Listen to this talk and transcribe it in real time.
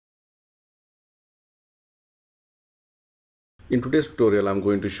In today's tutorial, I'm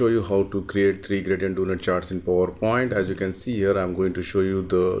going to show you how to create 3 gradient donut charts in PowerPoint. As you can see here, I'm going to show you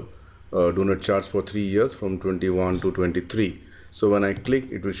the donut charts for 3 years from 21 to 23. So when I click,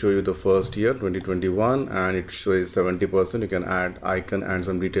 it will show you the first year 2021 and it shows 70%. You can add icon and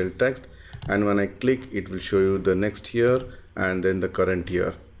some detailed text, and when I click, it will show you the next year and then the current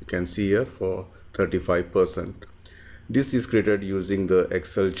year. You can see here for 35%. This is created using the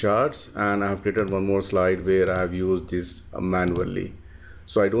Excel charts, and I have created one more slide where I have used this manually.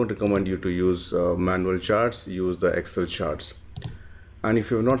 So I don't recommend you to use manual charts, use the Excel charts. And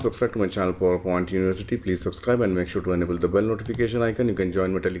if you have not subscribed to my channel PowerPoint University, please subscribe and make sure to enable the bell notification icon. You can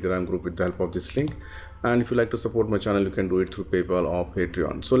join my Telegram group with the help of this link. And if you like to support my channel, you can do it through PayPal or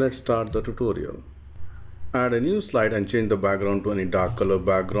Patreon. So let's start the tutorial. Add a new slide and change the background to any dark color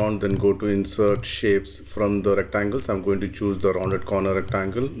background. Then go to insert shapes from the rectangles. I'm going to choose the rounded corner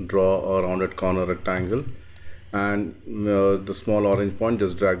rectangle, draw a rounded corner rectangle, and the small orange point,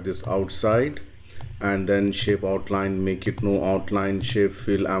 just drag this outside, and then shape outline, make it no outline. Shape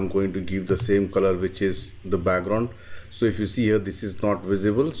fill, I'm going to give the same color which is the background. So if you see here, this is not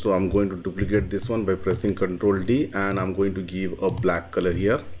visible, so I'm going to duplicate this one by pressing Ctrl D, and I'm going to give a black color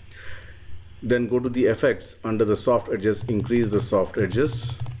here. Then go to the effects, under the soft edges, increase the soft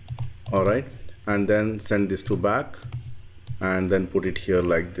edges. All right, and then send this to back and then put it here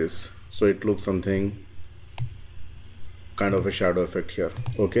like this, so it looks something kind of a shadow effect here.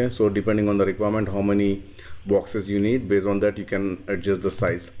 Okay, so depending on the requirement, how many boxes you need, based on that you can adjust the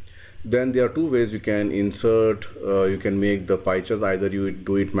size. Then there are two ways you can insert, you can make the pie charts. Either you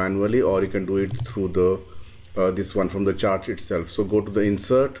do it manually or you can do it through the this one from the chart itself. So go to the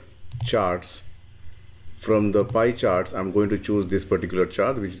insert charts. From the pie charts, I'm going to choose this particular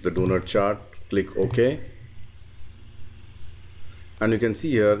chart, which is the donut chart. Click OK, and you can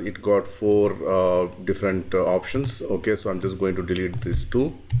see here it got 4 different options. Okay, so I'm just going to delete these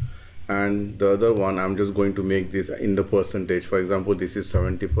 2, and the other one I'm just going to make this in the percentage. For example, this is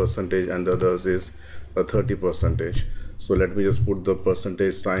 70% and the others is 30%. So let me just put the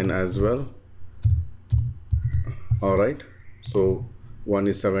percentage sign as well. All right, so one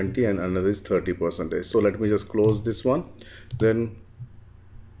is 70 and another is 30%. So let me just close this one, then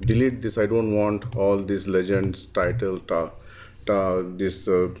delete this. I don't want all these legends, title, this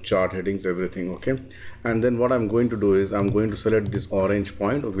chart headings, everything. Okay, and then what I'm going to do is I'm going to select this orange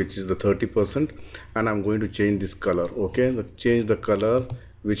point, which is the 30%, and I'm going to change this color. Okay, change the color,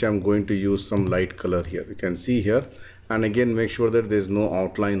 which I'm going to use some light color here. You can see here, and again make sure that there's no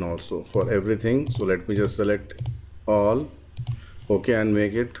outline also for everything. So let me just select all. Okay, and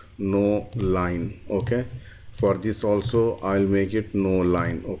make it no line. Okay, for this also I'll make it no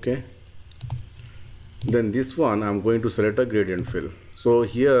line. Okay, then this one I'm going to select a gradient fill. So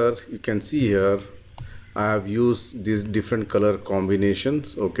here you can see here I have used these different color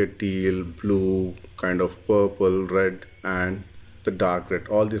combinations. Okay, teal, blue, kind of purple, red, and the dark red.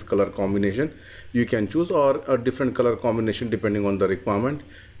 All this color combination you can choose, or a different color combination depending on the requirement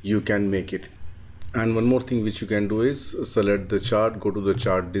you can make it. And one more thing which you can do is select the chart, go to the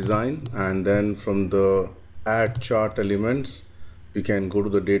chart design, and then from the add chart elements you can go to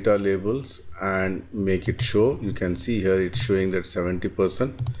the data labels and make it show. You can see here it's showing that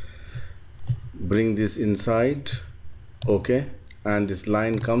 70%. Bring this inside. Okay, and this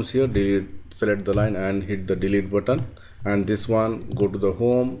line comes here, delete, select the line and hit the delete button. And this one, go to the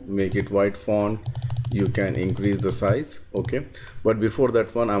home, make it white font. You can increase the size. Okay, but before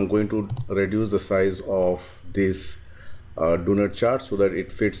that one I'm going to reduce the size of this donut chart so that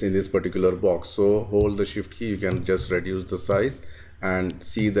it fits in this particular box. So hold the shift key, you can just reduce the size and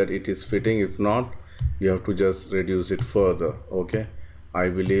see that it is fitting. If not, you have to just reduce it further. Okay, I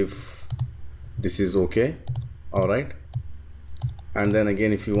believe this is okay. All right, and then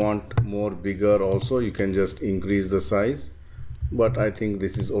again if you want more bigger also, you can just increase the size, but I think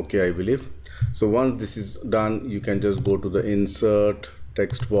this is okay, I believe. So once this is done, you can just go to the insert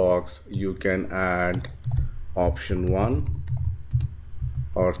text box. You can add option 1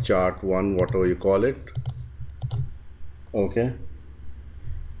 or chart 1, whatever you call it. Okay,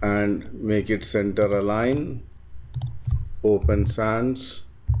 and make it center align, open sans,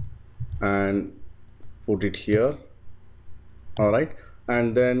 and put it here. All right,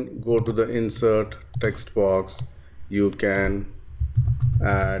 and then go to the insert text box. You can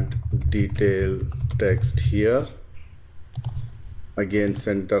add detail text here. Again,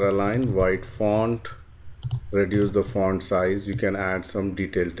 center align, white font, reduce the font size. You can add some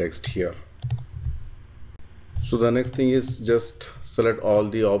detail text here. So the next thing is just select all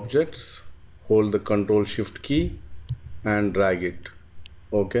the objects, hold the Ctrl Shift key and drag it.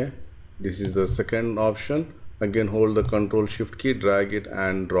 Okay, this is the second option. again hold the Control Shift key, drag it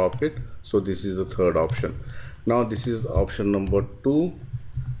and drop it. So this is the third option. Now this is option number 2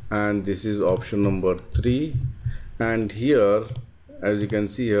 and this is option number 3, and here as you can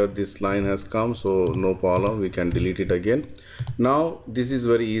see here this line has come, so no problem, we can delete it again. Now this is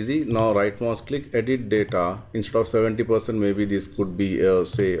very easy. Now right mouse click, edit data. Instead of 70%, maybe this could be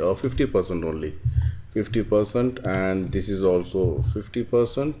say 50% only, 50%, and this is also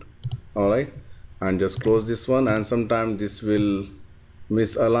 50%. all right, and just close this one, and sometimes this will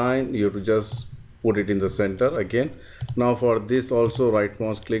misalign. You have to just put it in the center again. Now for this also right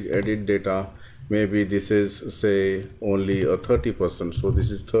mouse click, edit data. Maybe this is say only a 30%, so this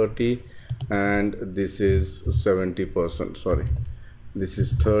is 30 and this is 70%. Sorry, this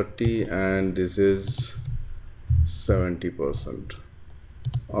is 30 and this is 70%.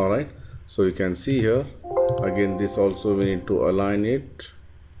 all right, so you can see here again this also we need to align it.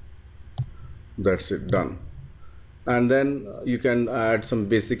 That's it, done. And then you can add some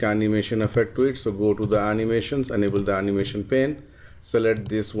basic animation effect to it. So go to the animations, enable the animation pane, select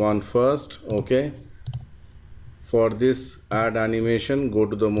this one first. Okay, for this add animation, go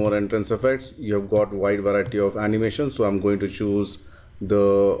to the more entrance effects. You have got wide variety of animations, so I'm going to choose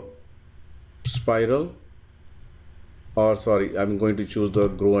the spiral, or sorry, I'm going to choose the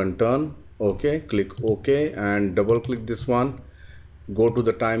grow and turn. Okay, click OK and double click this one. Go to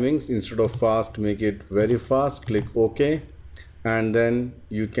the timings, instead of fast make it very fast, click OK, and then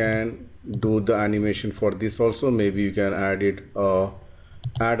you can do the animation for this also. Maybe you can add it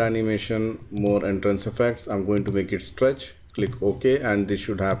add animation, more entrance effects. I'm going to make it stretch, click OK, and this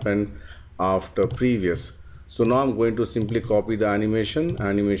should happen after previous. So now I'm going to simply copy the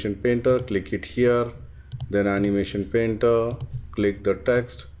animation painter, click it here, then animation painter, click the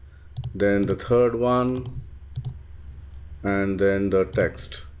text, then the third one, and then the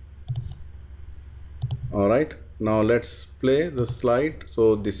text. all right, now let's play the slide.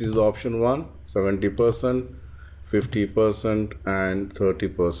 So this is option 1, 70%, 50% and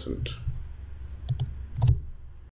 30%.